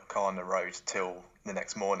car on the road till the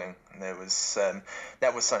next morning. And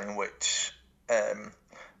that was something which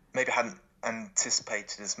maybe I hadn't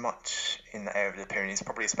anticipated as much in the area of the Pyrenees,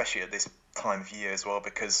 probably especially at this time of year as well,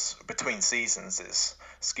 because between seasons,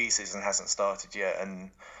 ski season hasn't started yet,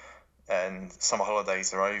 and summer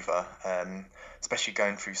holidays are over. Especially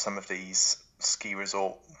going through some of these ski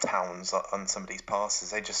resort towns on some of these passes,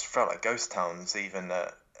 they just felt like ghost towns. Even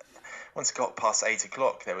once it got past 8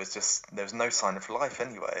 o'clock, there was no sign of life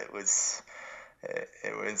anywhere. It was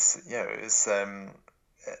yeah,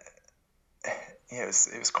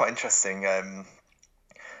 it was quite interesting. And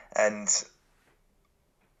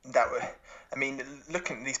I mean,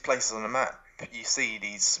 looking at these places on the map, you see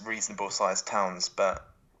these reasonable sized towns, but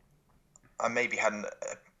I maybe hadn't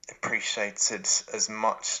appreciated as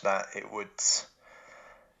much that it would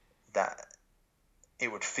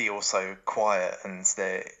feel so quiet, and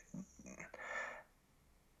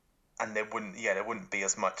there wouldn't be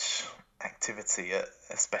as much activity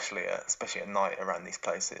especially at night around these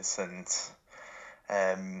places.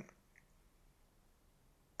 Um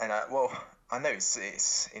well, I know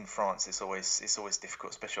it's in France. It's always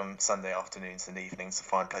difficult, especially on Sunday afternoons and evenings, to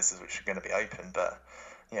find places which are going to be open. But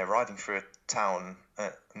yeah, riding through a town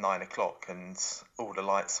at 9 o'clock and all the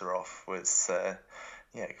lights are off was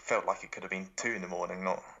it felt like it could have been 2 in the morning,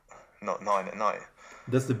 not 9 at night.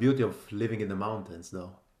 That's the beauty of living in the mountains,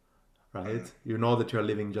 though, Mm, right? You know that you're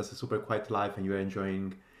living just a super quiet life and you're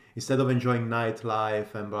enjoying, instead of enjoying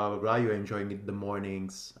nightlife and blah, blah, blah, you're enjoying the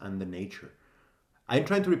mornings and the nature. I'm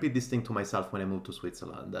trying to repeat this thing to myself when I moved to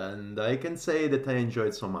Switzerland, and I can say that I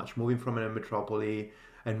enjoyed so much moving from a metropolis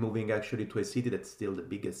and moving actually to a city that's still the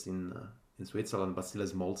biggest in Switzerland, but still a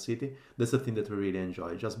small city. That's the thing that I really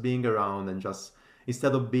enjoy, just being around and just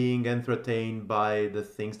instead of being entertained by the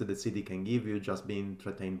things that the city can give you, just being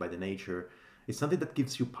entertained by the nature. It's something that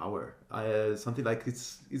gives you power. Something like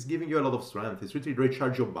it's giving you a lot of strength. It's really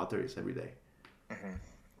recharge your batteries every day. mhm.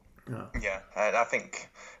 Yeah. Yeah, and I think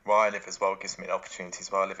where I live as well gives me the opportunity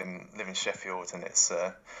as well. I live in Sheffield, and it's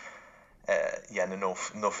in the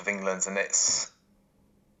north of England, and it's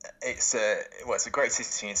a great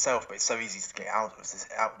city in itself, but it's so easy to get out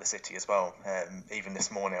of the city as well. Even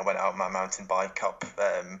this morning, I went out on my mountain bike up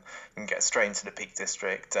and get straight into the Peak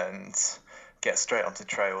District and get straight onto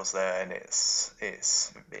trails there, and it's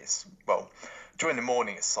well, during the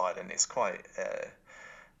morning it's silent. It's quite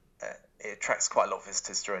it attracts quite a lot of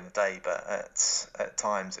visitors during the day, but at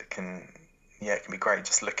times it can be great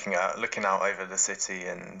just looking out over the city,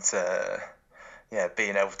 and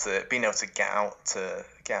being able to get out to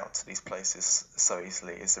these places so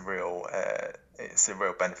easily is a real it's a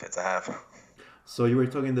real benefit to have. So you were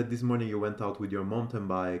talking that this morning you went out with your mountain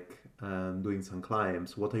bike and doing some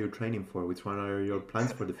climbs. What are you training for? Which one are your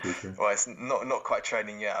plans for the future? Well, it's not quite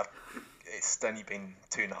training yet. It's only been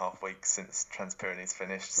 2.5 weeks since Transpyrenees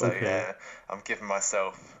finished, so Okay. I'm giving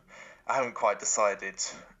myself. I haven't quite decided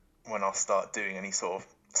when I'll start doing any sort of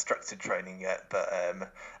structured training yet, but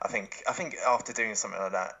I think after doing something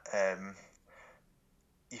like that,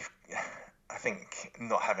 you I think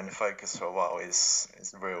not having a focus for a while is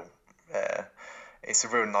a real uh, it's a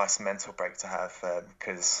real nice mental break to have,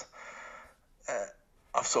 because uh,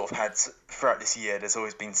 I've sort of had throughout this year. There's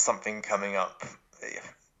always been something coming up.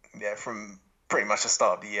 From pretty much the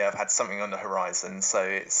start of the year, I've had something on the horizon. So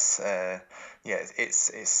it's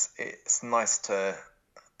nice to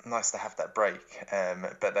have that break.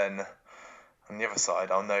 But then on the other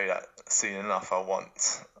side, I'll know that soon enough. I want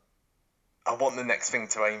the next thing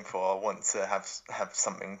to aim for. I want to have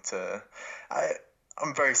something to. I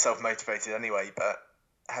I'm very self motivated anyway, but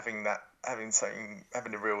having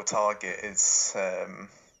a real target is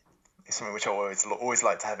is something which I always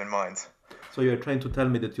like to have in mind. So you're trying to tell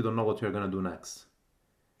me that you don't know what you're gonna do next?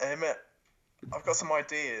 I've got some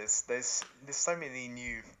ideas. There's so many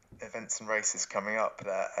new events and races coming up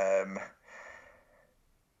that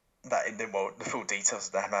the full details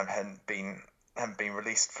of them haven't been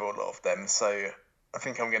released for a lot of them. So I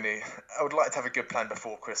think I would like to have a good plan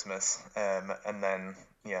before Christmas, and then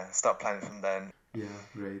start planning from then. Yeah,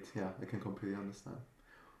 great. Yeah, I can completely understand.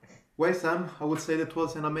 Well, Sam, I would say that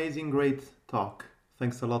was an amazing, great talk.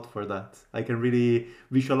 Thanks a lot for that. I can really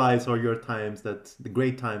visualize all your times, the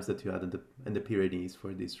great times that you had in the Pyrenees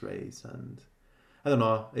for this race. And I don't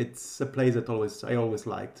know, it's a place that I always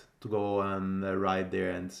liked to go and ride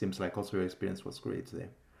there, and seems like also your experience was great there.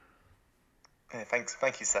 Yeah,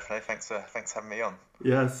 thank you, Stefano. Thanks for having me on.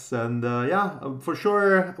 Yes, and for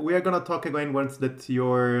sure we are gonna talk again once that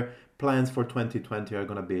your plans for 2020 are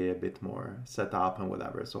gonna be a bit more set up and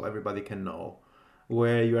whatever, so everybody can know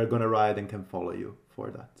where you are gonna ride and can follow you for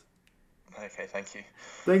that. Okay, thank you.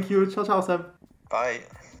 Thank you. Ciao, ciao, Sam. Bye.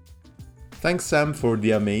 Thanks, Sam, for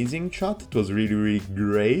the amazing chat. It was really, really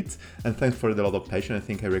great. And thanks for the lot of patience. I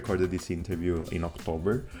think I recorded this interview in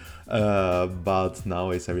October. But now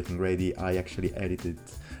is everything ready. I actually edited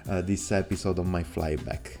this episode on my flight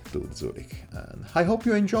back to Zurich. And I hope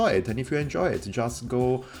you enjoy it. And if you enjoy it, just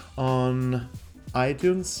go on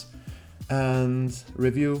iTunes and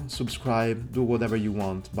review, subscribe, do whatever you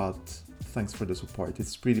want. But thanks for the support.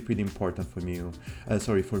 It's pretty important for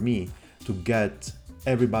me to get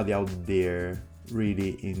everybody out there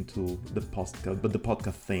really into the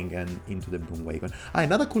podcast thing and into the Broomwagon.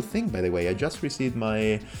 Another cool thing, by the way, I just received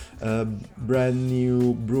my brand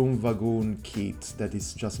new Broomwagon kit that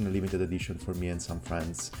is just in a limited edition for me and some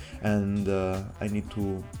friends, and I need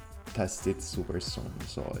to test it super soon.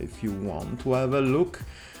 So if you want to have a look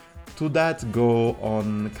to that, go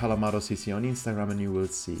on Calamaro CC on Instagram and you will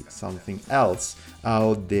see something else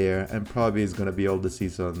out there, and probably it's gonna be all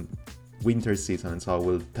the winter season, so I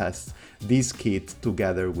will test this kit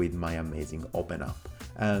together with my amazing Open Up.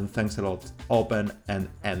 And thanks a lot, Open and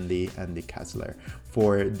Andy Kessler,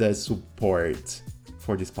 for the support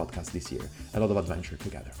for this podcast this year. A lot of adventure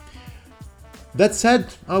together. That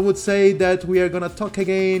said, I would say that we are gonna talk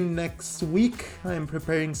again next week. I'm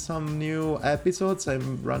preparing some new episodes.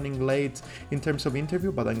 I'm running late in terms of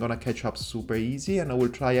interview, but I'm gonna catch up super easy, and I will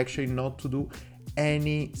try actually not to do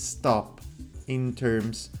any stop in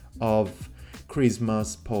terms of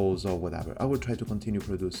Christmas pause or whatever. I will try to continue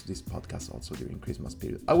produce this podcast also during Christmas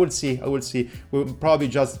period. I will see. We'll probably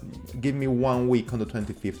just give me 1 week on the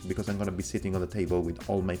 25th, because I'm gonna be sitting on the table with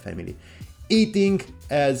all my family, eating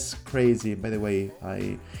as crazy. By the way,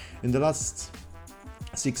 in the last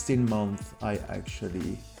 16 months, I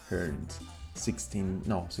actually earned 16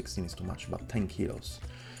 is too much, but 10 kilos.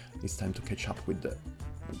 It's time to catch up with the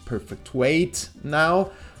perfect weight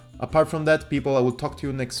now. Apart from that, people, I will talk to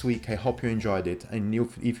you next week. I hope you enjoyed it. And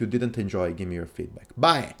if you didn't enjoy, give me your feedback.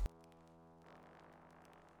 Bye!